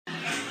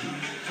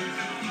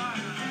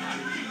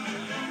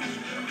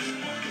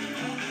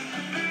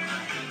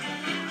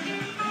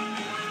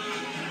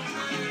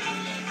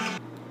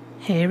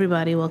Hey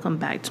everybody, welcome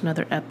back to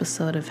another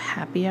episode of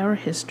Happy Hour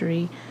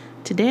History.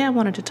 Today I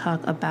wanted to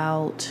talk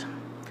about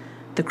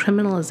the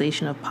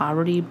criminalization of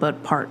poverty,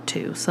 but part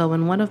 2. So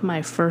in one of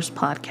my first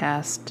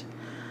podcasts,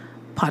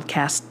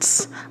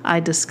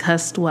 I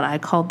discussed what I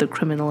called the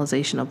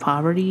criminalization of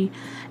poverty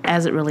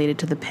as it related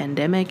to the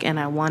pandemic, and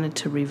I wanted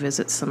to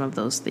revisit some of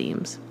those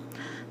themes.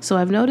 So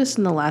I've noticed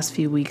in the last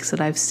few weeks that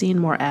I've seen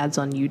more ads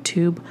on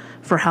YouTube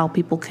for how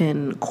people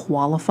can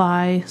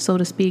qualify, so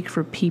to speak,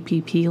 for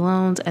PPP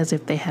loans as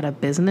if they had a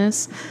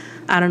business.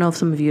 I don't know if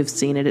some of you have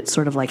seen it. It's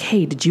sort of like,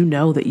 hey, did you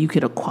know that you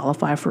could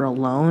qualify for a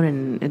loan?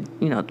 And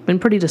it's been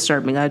pretty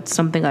disturbing. It's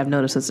something I've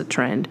noticed as a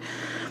trend.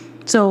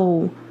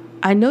 So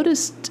I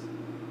noticed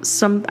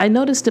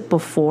it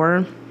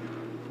before,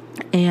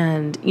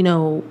 and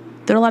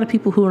there are a lot of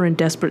people who are in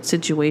desperate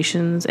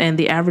situations, and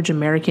the average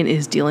American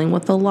is dealing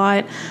with a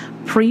lot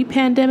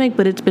pre-pandemic,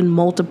 but it's been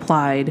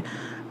multiplied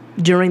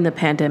during the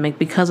pandemic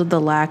because of the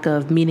lack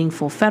of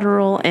meaningful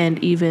federal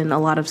and even a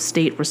lot of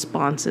state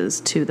responses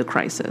to the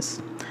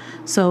crisis.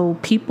 So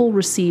people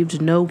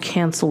received no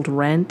canceled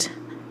rent,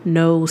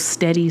 no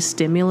steady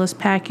stimulus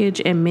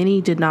package, and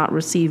many did not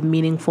receive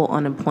meaningful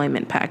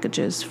unemployment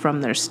packages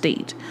from their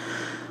state.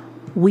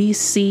 We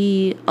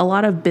see a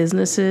lot of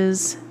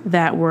businesses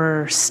that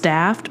were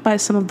staffed by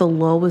some of the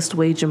lowest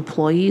wage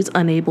employees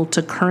unable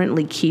to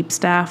currently keep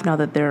staff now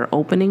that they're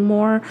opening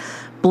more,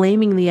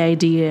 blaming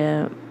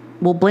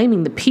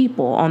the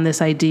people on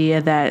this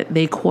idea that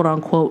they quote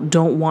unquote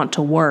don't want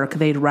to work,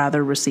 they'd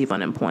rather receive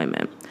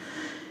unemployment.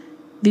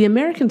 The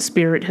American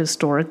spirit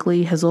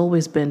historically has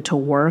always been to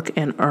work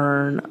and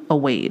earn a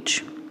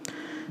wage.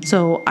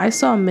 So I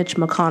saw Mitch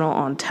McConnell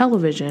on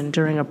television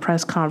during a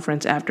press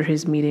conference after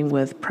his meeting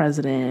with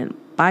President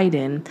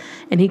Biden,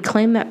 and he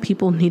claimed that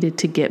people needed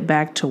to get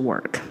back to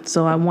work.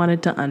 So I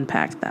wanted to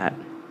unpack that.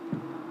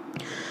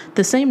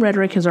 The same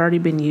rhetoric has already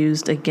been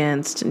used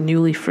against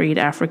newly freed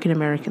African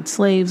American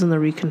slaves in the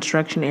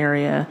Reconstruction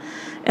era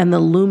and the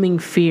looming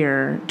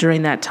fear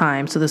during that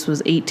time. So this was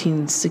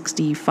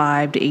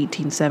 1865 to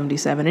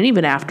 1877, and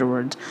even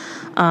afterwards,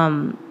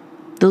 the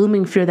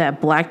looming fear that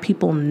Black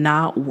people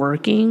not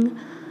working,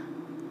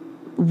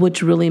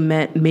 which really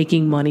meant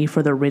making money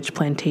for the rich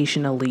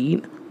plantation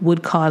elite,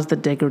 would cause the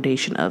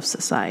degradation of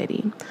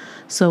society.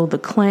 So the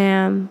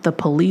Klan, the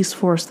police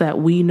force that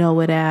we know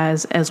it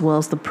as well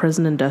as the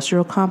prison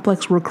industrial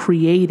complex, were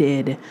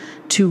created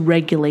to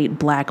regulate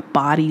Black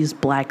bodies,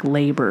 Black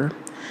labor,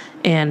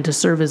 and to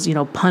serve as,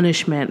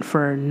 punishment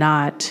for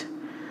not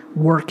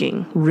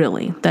working,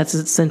 really. That's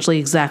essentially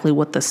exactly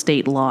what the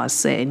state laws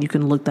say, and you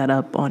can look that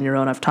up on your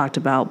own. I've talked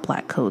about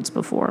Black codes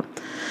before.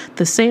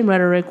 The same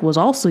rhetoric was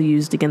also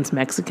used against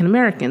Mexican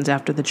Americans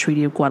after the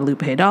Treaty of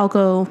Guadalupe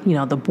Hidalgo.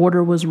 The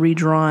border was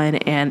redrawn,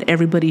 and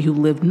everybody who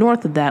lived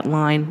north of that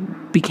line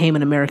became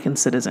an American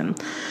citizen.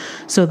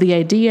 So the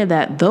idea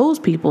that those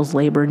people's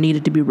labor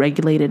needed to be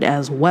regulated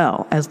as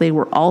well, as they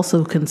were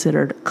also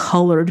considered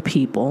colored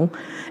people,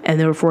 and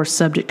therefore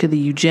subject to the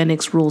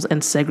eugenics rules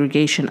and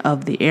segregation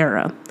of the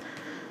era.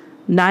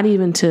 I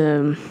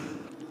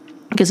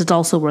guess it's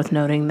also worth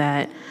noting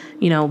that,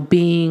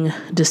 being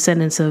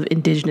descendants of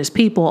indigenous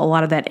people, a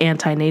lot of that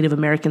anti-Native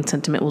American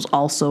sentiment was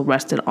also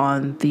rested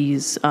on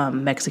these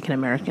Mexican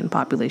American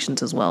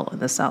populations as well in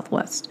the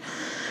Southwest.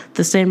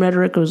 The same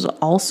rhetoric was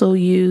also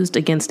used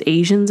against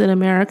Asians in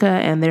America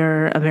and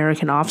their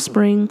American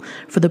offspring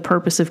for the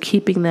purpose of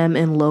keeping them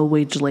in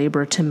low-wage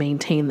labor to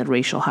maintain the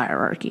racial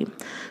hierarchy.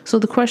 So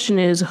the question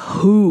is,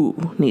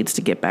 who needs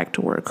to get back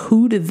to work?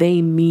 Who do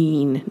they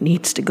mean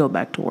needs to go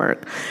back to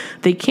work?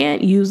 They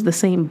can't use the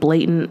same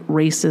blatant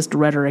racist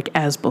rhetoric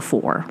as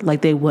before,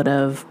 like they would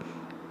have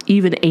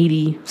even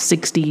 80,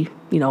 60,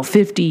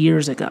 50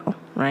 years ago,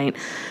 right?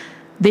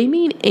 They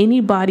mean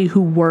anybody who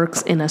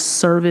works in a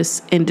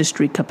service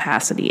industry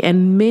capacity,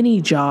 and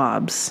many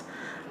jobs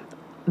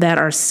that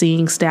are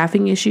seeing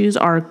staffing issues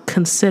are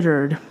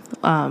considered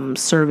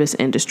service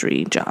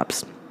industry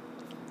jobs.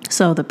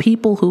 So the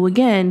people who,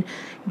 again,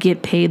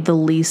 get paid the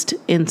least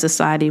in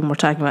society, and we're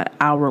talking about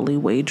hourly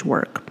wage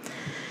work.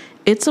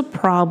 It's a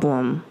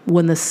problem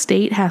when the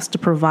state has to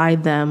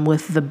provide them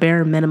with the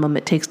bare minimum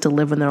it takes to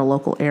live in their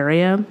local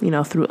area,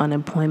 through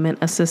unemployment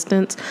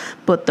assistance,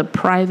 but the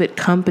private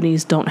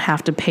companies don't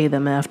have to pay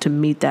them enough to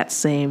meet that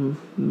same,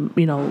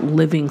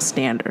 living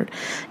standard.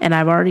 And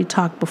I've already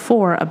talked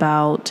before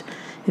about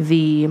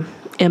the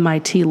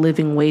MIT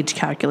living wage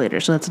calculator,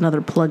 so that's another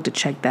plug to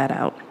check that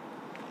out.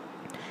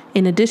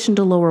 In addition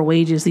to lower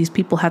wages, these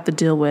people have to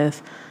deal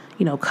with,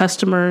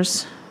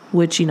 customers,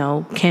 which,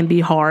 can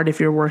be hard if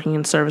you're working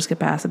in service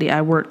capacity.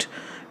 I worked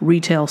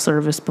retail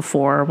service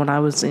before when I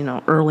was,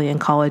 early in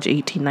college,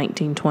 18,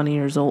 19, 20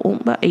 years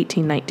old, about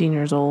 18, 19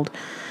 years old.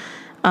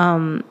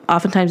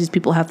 Oftentimes these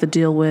people have to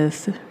deal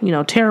with,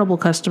 terrible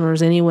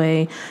customers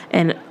anyway.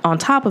 And on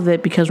top of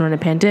it, because we're in a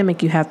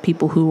pandemic, you have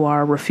people who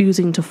are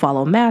refusing to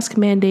follow mask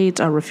mandates,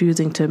 are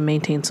refusing to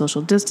maintain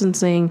social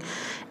distancing,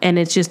 and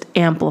it's just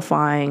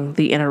amplifying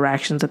the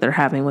interactions that they're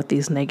having with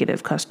these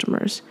negative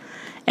customers.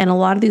 And a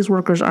lot of these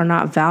workers are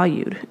not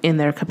valued in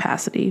their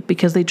capacity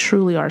because they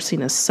truly are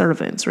seen as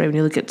servants, right? When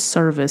you look at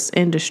service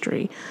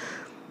industry,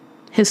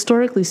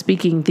 historically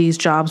speaking, these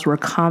jobs were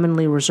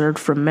commonly reserved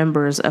for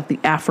members of the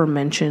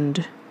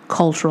aforementioned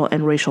cultural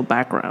and racial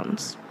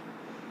backgrounds.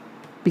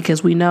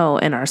 Because we know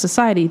in our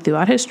society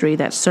throughout history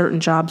that certain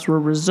jobs were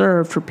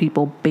reserved for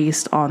people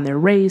based on their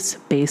race,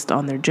 based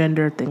on their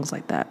gender, things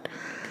like that.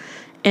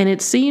 And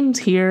it seems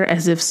here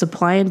as if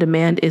supply and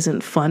demand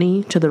isn't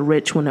funny to the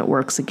rich when it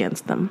works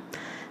against them.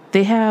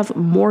 They have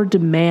more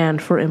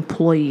demand for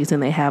employees than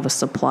they have a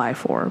supply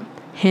for.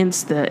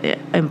 Hence the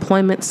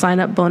employment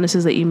sign-up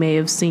bonuses that you may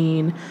have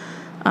seen,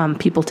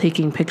 people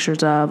taking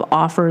pictures of,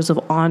 offers of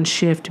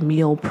on-shift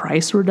meal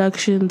price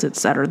reductions,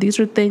 etc. These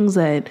are things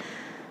that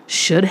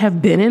should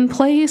have been in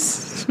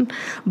place,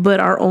 but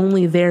are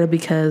only there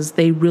because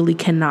they really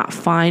cannot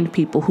find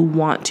people who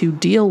want to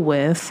deal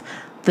with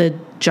the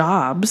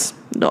jobs,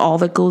 all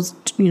that goes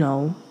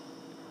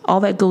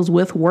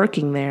with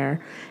working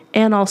there,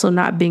 and also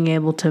not being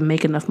able to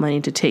make enough money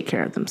to take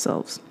care of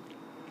themselves.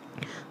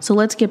 So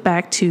let's get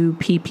back to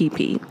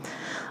PPP.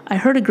 I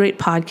heard a great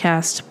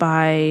podcast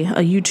by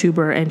a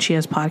YouTuber, and she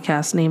has a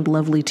podcast named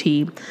Lovely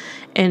Tea,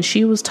 and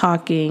she was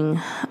talking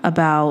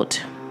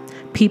about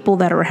people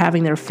that are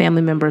having their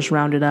family members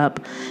rounded up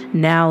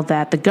now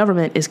that the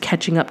government is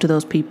catching up to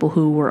those people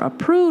who were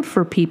approved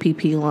for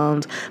PPP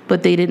loans,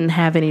 but they didn't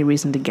have any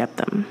reason to get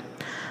them.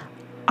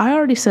 I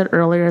already said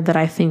earlier that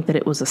I think that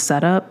it was a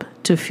setup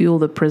to fuel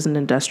the prison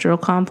industrial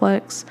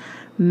complex.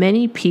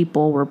 Many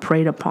people were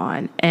preyed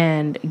upon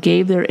and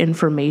gave their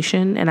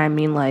information, and I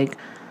mean like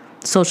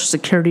social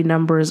security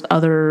numbers,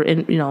 other,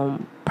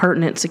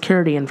 pertinent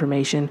security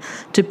information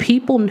to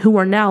people who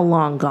are now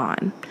long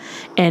gone.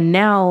 And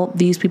now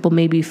these people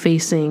may be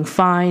facing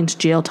fines,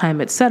 jail time,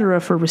 etc.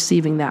 for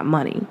receiving that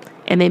money.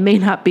 And they may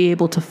not be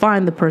able to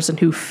find the person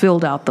who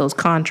filled out those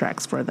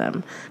contracts for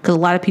them. Because a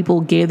lot of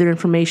people gave their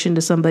information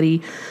to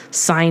somebody,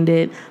 signed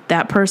it,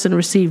 that person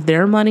received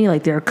their money,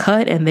 like their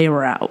cut, and they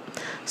were out.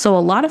 So a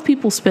lot of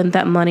people spent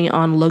that money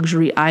on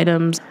luxury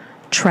items,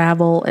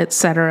 travel,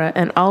 etc.,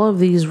 and all of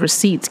these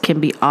receipts can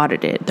be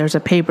audited. There's a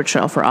paper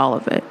trail for all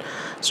of it.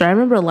 So I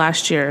remember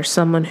last year,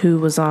 someone who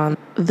was on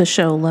the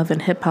show Love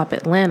and Hip Hop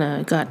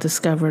Atlanta got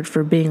discovered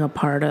for being a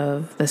part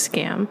of the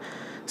scam.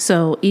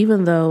 So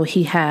even though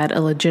he had a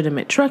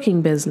legitimate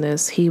trucking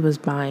business, he was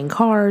buying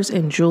cars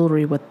and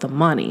jewelry with the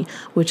money,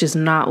 which is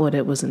not what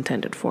it was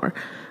intended for.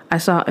 I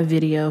saw a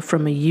video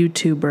from a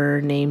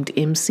YouTuber named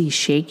MC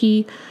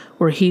Shaky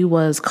where he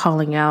was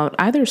calling out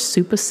either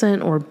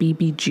Supacent or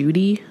BB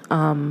Judy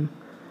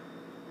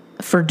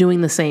for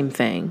doing the same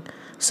thing.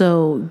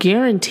 So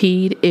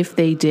guaranteed, if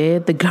they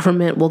did, the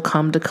government will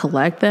come to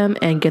collect them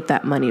and get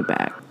that money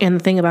back. And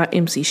the thing about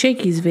MC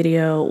Shaky's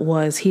video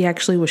was he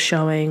actually was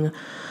showing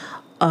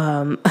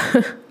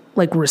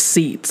like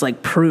receipts,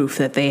 like proof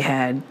that they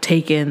had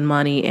taken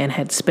money and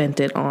had spent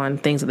it on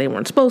things that they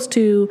weren't supposed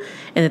to,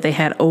 and that they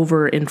had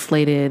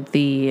overinflated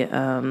the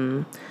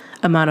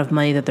amount of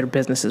money that their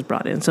businesses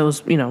brought in. So it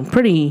was,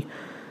 pretty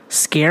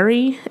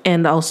scary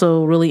and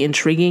also really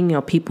intriguing.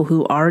 People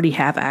who already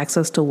have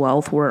access to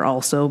wealth were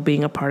also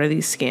being a part of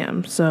these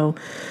scams. So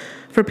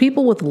for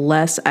people with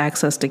less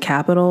access to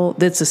capital,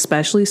 that's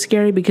especially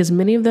scary because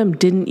many of them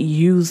didn't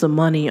use the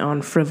money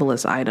on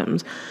frivolous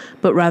items,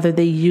 but rather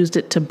they used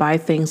it to buy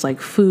things like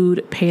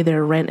food, pay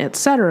their rent,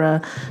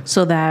 etc.,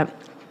 so that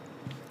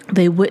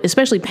they would,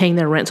 especially paying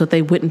their rent so that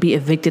they wouldn't be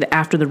evicted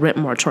after the rent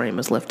moratorium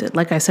was lifted.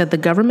 Like I said, the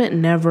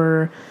government,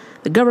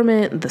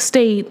 the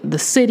state, the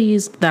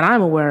cities that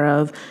I'm aware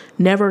of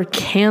never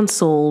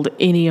canceled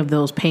any of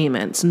those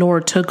payments,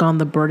 nor took on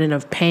the burden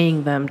of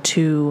paying them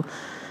to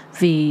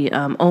the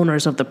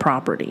owners of the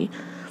property.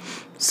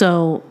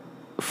 So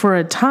for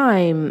a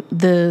time,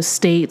 the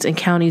states and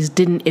counties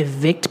didn't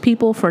evict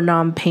people for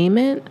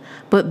non-payment,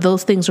 but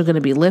those things are going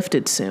to be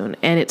lifted soon.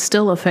 And it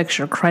still affects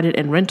your credit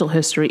and rental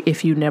history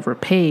if you never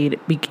paid,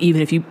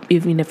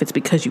 even if it's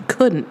because you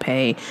couldn't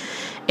pay.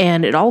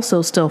 And it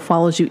also still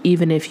follows you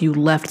even if you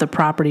left the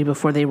property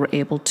before they were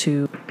able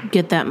to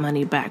get that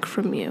money back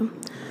from you.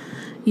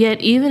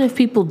 Yet, even if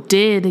people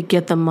did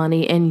get the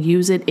money and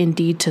use it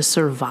indeed to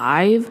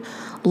survive,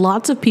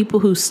 lots of people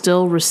who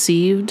still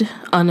received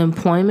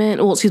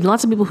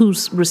lots of people who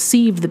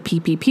received the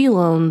PPP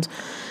loans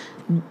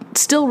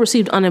still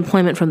received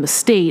unemployment from the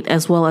state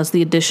as well as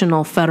the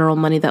additional federal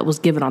money that was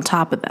given on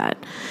top of that.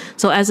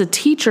 So as a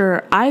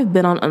teacher, I've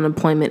been on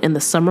unemployment in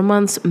the summer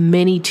months.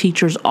 Many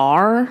teachers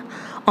are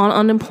on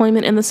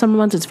unemployment in the summer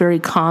months. It's very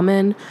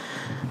common.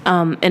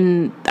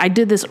 And I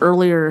did this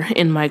earlier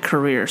in my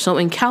career. So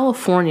in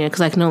California,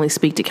 because I can only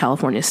speak to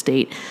California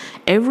State,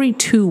 every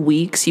 2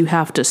 weeks you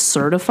have to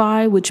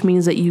certify, which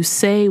means that you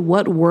say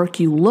what work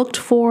you looked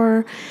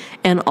for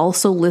and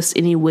also list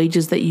any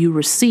wages that you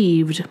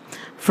received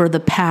for the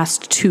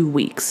past 2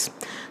 weeks.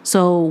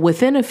 So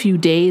within a few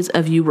days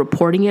of you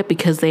reporting it,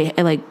 because they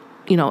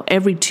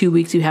every 2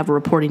 weeks you have a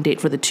reporting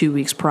date for the 2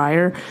 weeks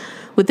prior.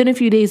 within a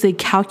few days, they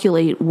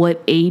calculate what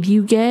aid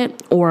you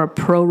get or a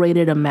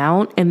prorated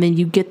amount, and then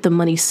you get the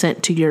money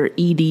sent to your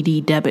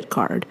EDD debit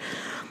card.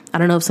 I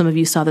don't know if some of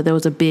you saw that there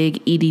was a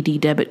big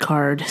EDD debit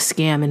card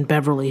scam in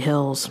Beverly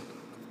Hills,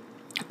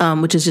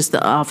 which is just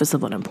the Office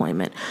of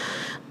Unemployment.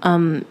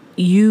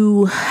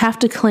 You have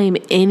to claim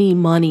any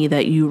money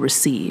that you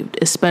received,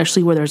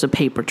 especially where there's a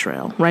paper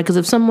trail, right? Because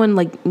if someone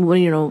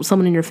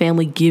someone in your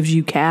family gives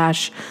you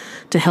cash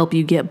to help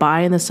you get by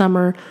in the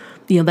summer,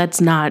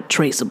 that's not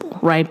traceable,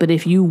 right? But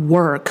if you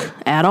work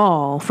at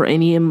all for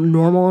any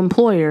normal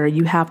employer,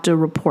 you have to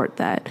report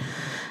that.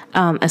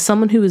 As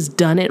someone who has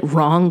done it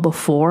wrong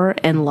before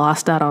and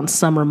lost out on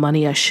summer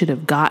money I should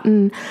have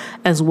gotten,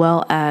 as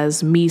well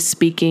as me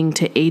speaking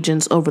to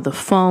agents over the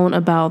phone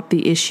about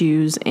the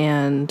issues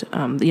and,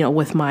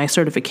 with my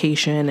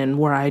certification and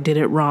where I did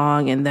it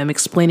wrong, and them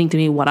explaining to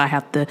me what I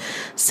have to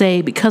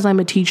say because I'm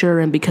a teacher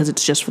and because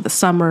it's just for the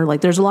summer.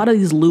 Like, there's a lot of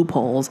these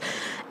loopholes,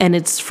 and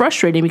it's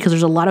frustrating because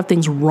there's a lot of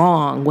things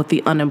wrong with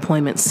the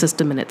unemployment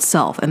system in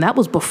itself. And that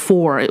was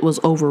before it was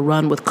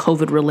overrun with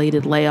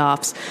COVID-related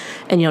layoffs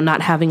and,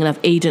 not having enough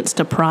agents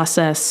to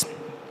process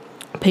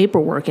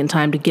paperwork in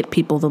time to get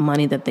people the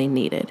money that they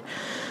needed.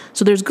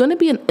 So there's going to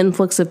be an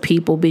influx of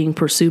people being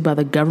pursued by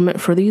the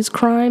government for these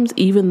crimes,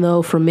 even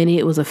though for many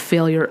it was a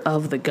failure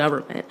of the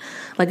government.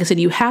 Like I said,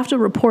 you have to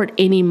report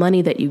any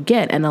money that you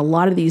get. And a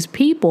lot of these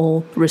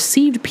people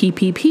received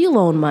PPP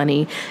loan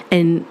money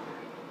and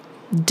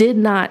did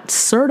not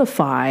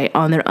certify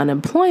on their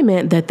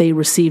unemployment that they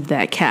received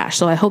that cash.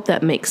 So I hope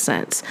that makes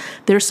sense.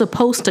 They're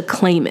supposed to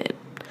claim it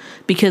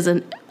because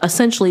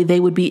essentially they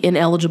would be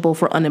ineligible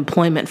for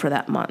unemployment for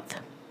that month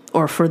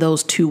or for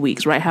those 2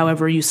 weeks, right?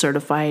 However you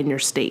certify in your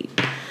state.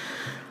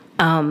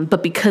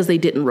 But because they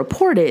didn't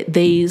report it,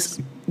 they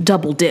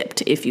double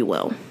dipped, if you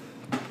will.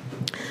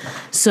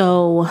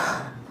 So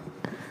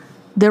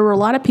there were a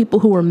lot of people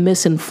who were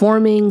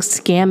misinforming,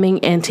 scamming,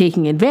 and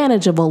taking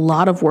advantage of a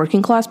lot of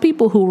working class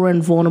people who were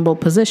in vulnerable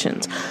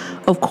positions.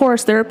 Of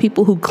course, there are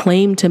people who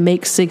claim to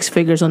make six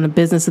figures on a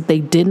business that they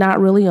did not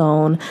really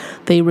own.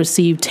 They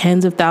received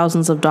tens of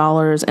thousands of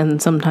dollars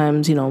and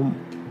sometimes,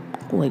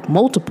 like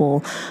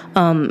multiple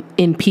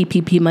in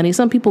PPP money.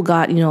 Some people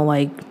got,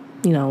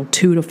 $2,000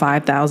 to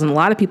 $5,000. A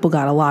lot of people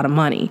got a lot of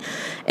money.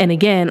 And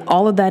again,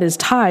 all of that is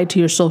tied to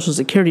your Social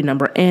Security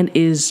number and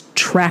is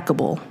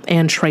trackable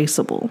and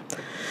traceable.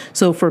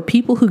 So for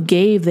people who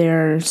gave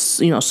their,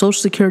 Social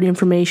Security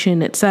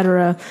information, et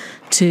cetera,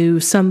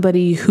 to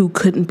somebody who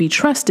couldn't be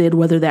trusted,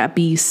 whether that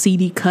be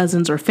seedy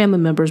cousins or family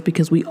members,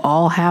 because we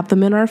all have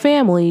them in our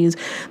families,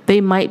 they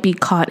might be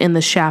caught in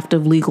the shaft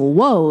of legal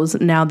woes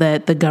now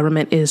that the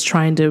government is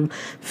trying to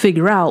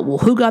figure out, well,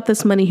 who got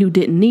this money, who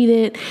didn't need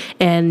it?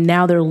 And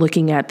now they're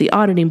looking at the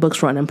auditing books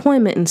for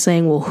unemployment and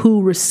saying, well,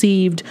 who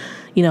received,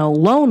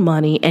 loan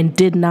money and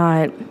did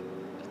not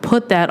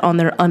put that on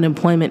their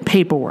unemployment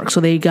paperwork. So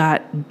they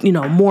got,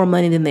 more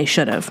money than they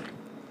should have.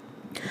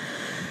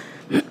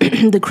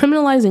 The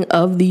criminalizing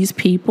of these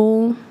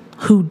people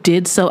who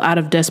did so out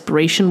of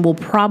desperation will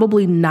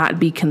probably not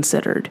be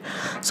considered.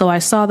 So I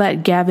saw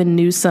that Gavin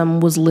Newsom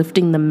was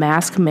lifting the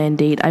mask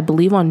mandate, I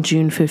believe on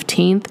June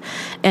 15th,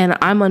 and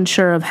I'm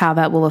unsure of how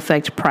that will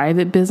affect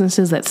private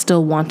businesses that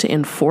still want to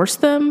enforce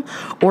them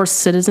or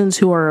citizens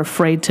who are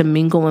afraid to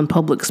mingle in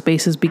public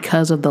spaces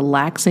because of the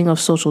laxing of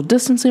social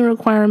distancing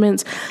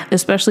requirements,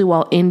 especially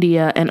while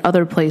India and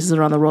other places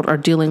around the world are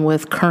dealing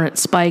with current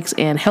spikes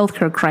and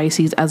healthcare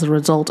crises as a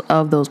result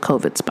of those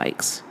COVID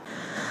spikes.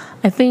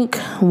 I think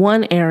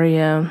one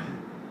area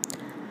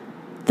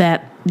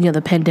that,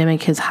 the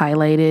pandemic has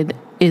highlighted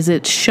is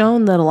it's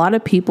shown that a lot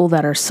of people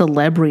that are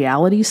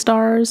celeb-reality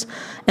stars,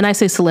 and I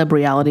say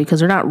celeb-reality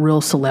because they're not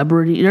real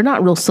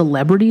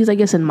celebrities, I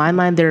guess in my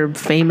mind. They're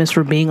famous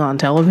for being on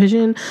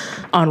television,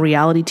 on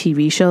reality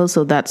TV shows,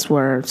 so that's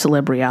where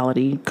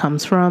celeb-reality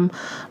comes from.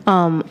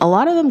 A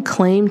lot of them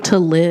claim to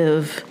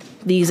live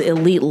these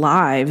elite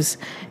lives,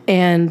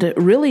 and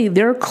really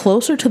they're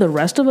closer to the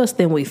rest of us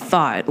than we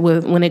thought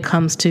when it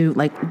comes to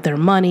like their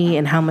money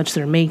and how much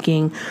they're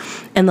making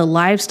and the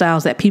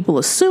lifestyles that people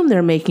assume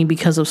they're making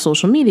because of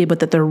social media, but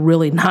that they're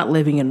really not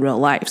living in real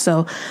life.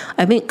 So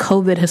I think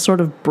COVID has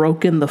sort of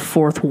broken the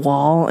fourth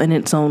wall in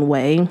its own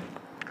way.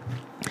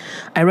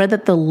 I read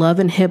that the Love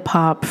and Hip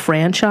Hop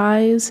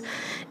franchise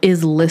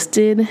is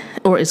listed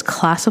or is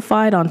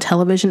classified on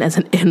television as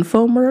an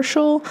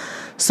infomercial.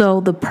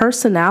 So the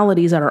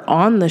personalities that are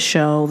on the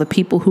show, the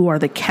people who are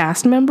the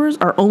cast members,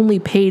 are only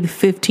paid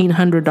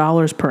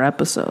 $1,500 per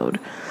episode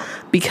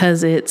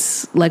because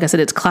it's, like I said,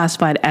 it's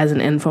classified as an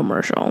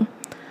infomercial.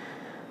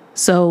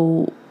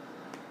 So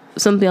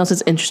something else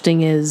that's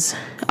interesting is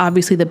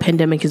obviously the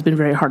pandemic has been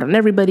very hard on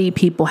everybody.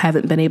 People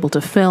haven't been able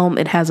to film.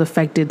 It has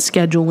affected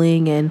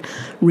scheduling and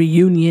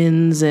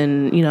reunions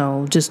and,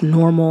 just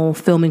normal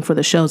filming for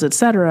the shows,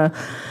 etc.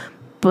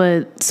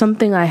 But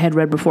something I had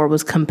read before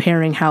was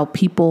comparing how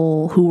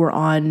people who were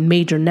on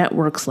major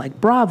networks like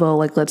Bravo,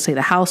 like let's say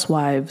the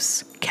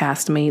Housewives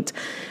castmates,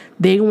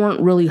 they weren't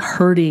really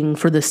hurting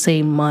for the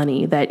same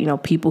money that,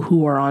 people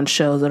who are on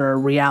shows that are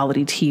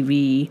reality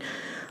TV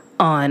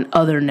on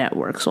other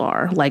networks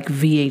are, like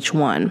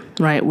VH1,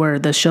 right, where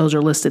the shows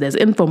are listed as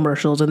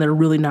infomercials and they're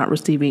really not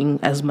receiving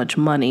as much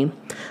money,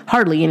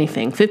 hardly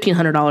anything.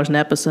 $1,500 an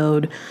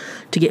episode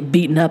to get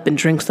beaten up in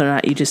drinks or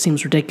not, it just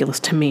seems ridiculous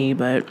to me.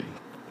 But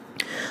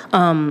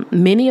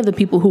many of the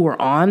people who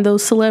are on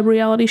those celeb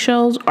reality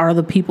shows are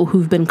the people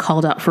who've been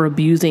called out for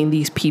abusing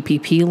these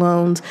PPP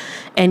loans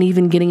and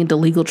even getting into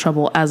legal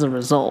trouble as a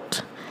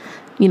result.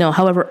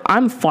 However,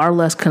 I'm far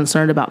less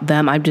concerned about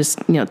them. I'm just,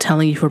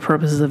 telling you for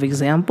purposes of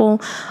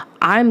example.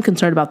 I'm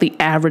concerned about the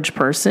average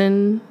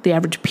person, the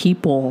average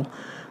people,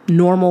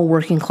 normal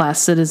working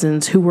class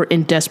citizens who were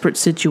in desperate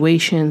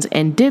situations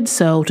and did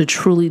so to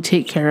truly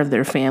take care of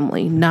their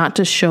family, not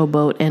to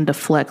showboat and to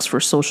flex for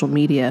social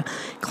media,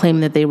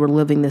 claiming that they were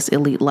living this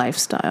elite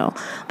lifestyle.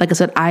 Like I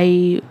said,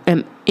 I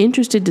am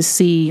interested to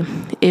see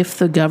if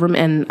the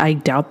government, and I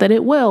doubt that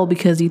it will,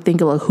 because you think,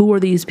 like, who are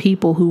these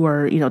people who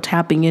are,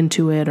 tapping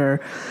into it,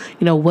 or,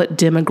 what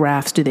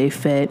demographics do they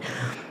fit?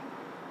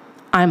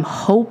 I'm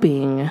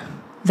hoping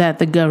that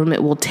the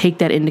government will take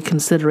that into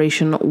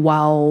consideration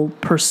while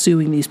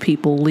pursuing these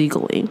people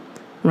legally,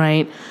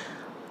 right?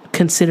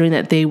 Considering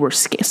that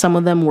some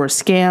of them were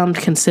scammed,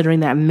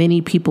 considering that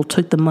many people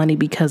took the money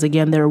because,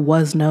 again, there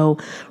was no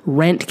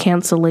rent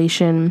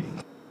cancellation.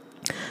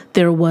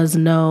 There was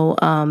no,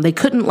 they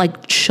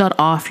couldn't shut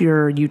off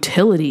your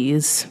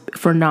utilities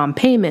for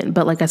non-payment.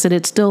 But like I said,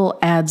 it still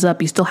adds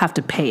up. You still have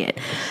to pay it.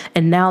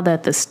 And now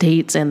that the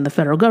states and the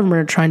federal government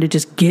are trying to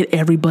just get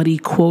everybody,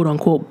 quote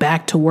unquote,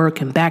 back to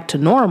work and back to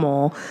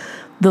normal,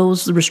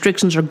 those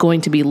restrictions are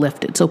going to be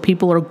lifted. So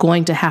people are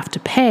going to have to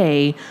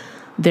pay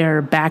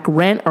their back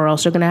rent, or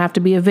else they're going to have to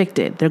be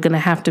evicted. They're going to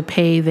have to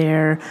pay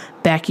their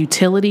back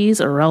utilities,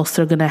 or else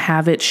they're going to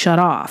have it shut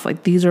off.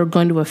 These are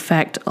going to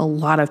affect a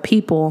lot of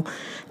people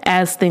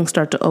as things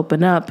start to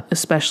open up,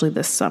 especially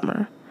this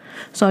summer.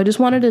 So I just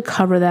wanted to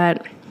cover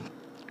that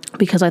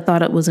because I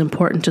thought it was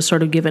important to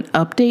sort of give an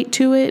update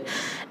to it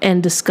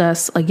and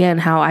discuss, again,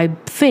 how I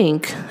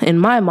think, in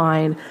my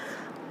mind,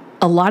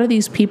 a lot of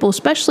these people,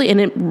 especially,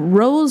 and it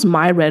rose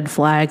my red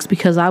flags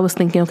because I was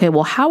thinking, okay,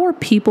 well, how are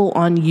people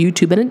on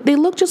YouTube? And they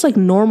look just like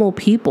normal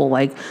people,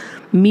 like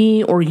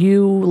me or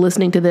you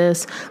listening to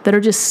this, that are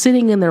just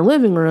sitting in their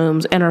living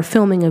rooms and are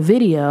filming a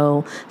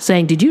video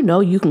saying, did you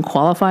know you can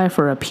qualify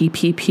for a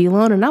PPP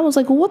loan? And I was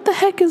like, well, what the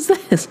heck is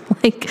this?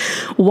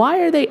 Why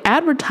are they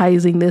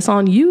advertising this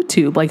on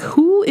YouTube?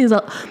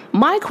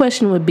 My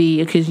question would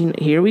be, because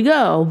here we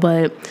go,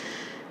 but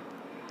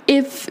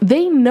if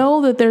they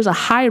know that there's a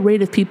high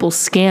rate of people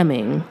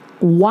scamming,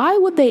 why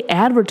would they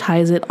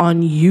advertise it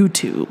on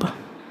YouTube,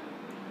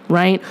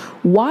 right?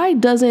 Why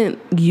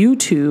doesn't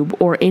YouTube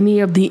or any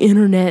of the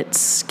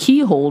internet's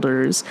key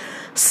holders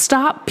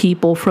stop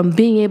people from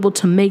being able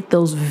to make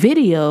those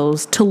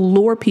videos to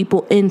lure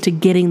people into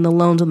getting the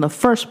loans in the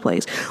first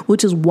place?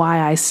 Which is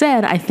why I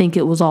said I think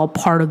it was all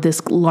part of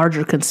this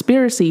larger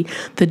conspiracy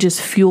to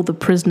just fuel the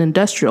prison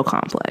industrial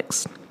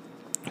complex,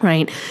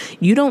 right?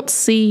 You don't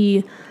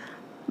see,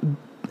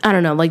 I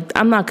don't know,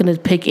 I'm not going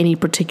to pick any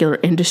particular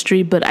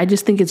industry, but I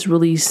just think it's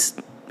really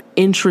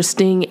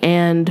interesting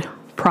and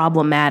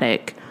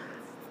problematic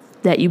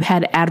that you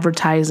had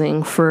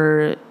advertising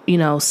for,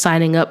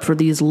 signing up for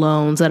these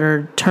loans that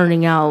are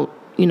turning out,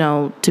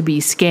 to be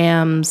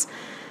scams,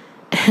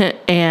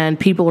 and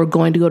people are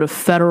going to go to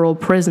federal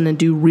prison and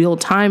do real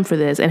time for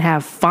this and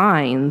have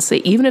fines.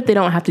 Even if they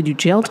don't have to do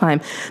jail time,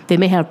 they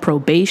may have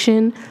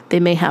probation, they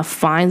may have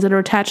fines that are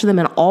attached to them,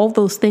 and all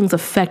those things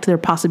affect their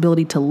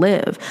possibility to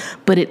live.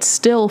 But it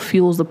still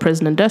fuels the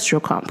prison industrial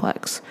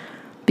complex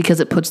because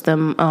it puts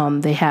them,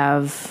 they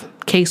have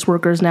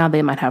caseworkers now,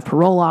 they might have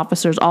parole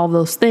officers, all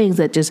those things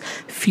that just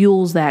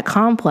fuels that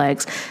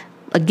complex.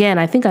 Again,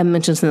 I think I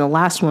mentioned this in the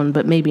last one,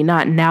 but maybe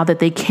not, now that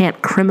they can't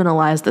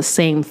criminalize the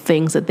same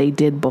things that they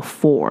did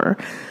before.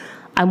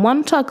 I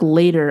want to talk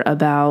later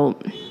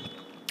about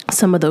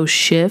some of those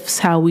shifts,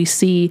 how we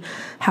see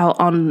how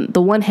on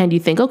the one hand you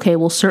think, okay,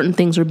 well, certain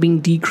things are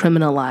being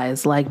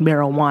decriminalized, like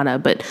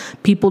marijuana, but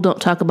people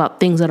don't talk about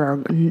things that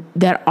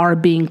are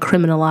being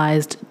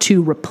criminalized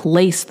to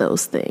replace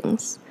those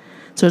things.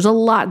 So there's a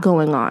lot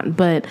going on,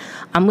 but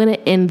I'm going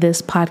to end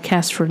this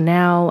podcast for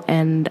now,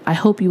 and I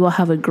hope you all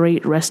have a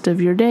great rest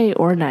of your day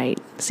or night.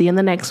 See you in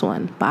the next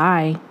one.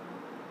 Bye.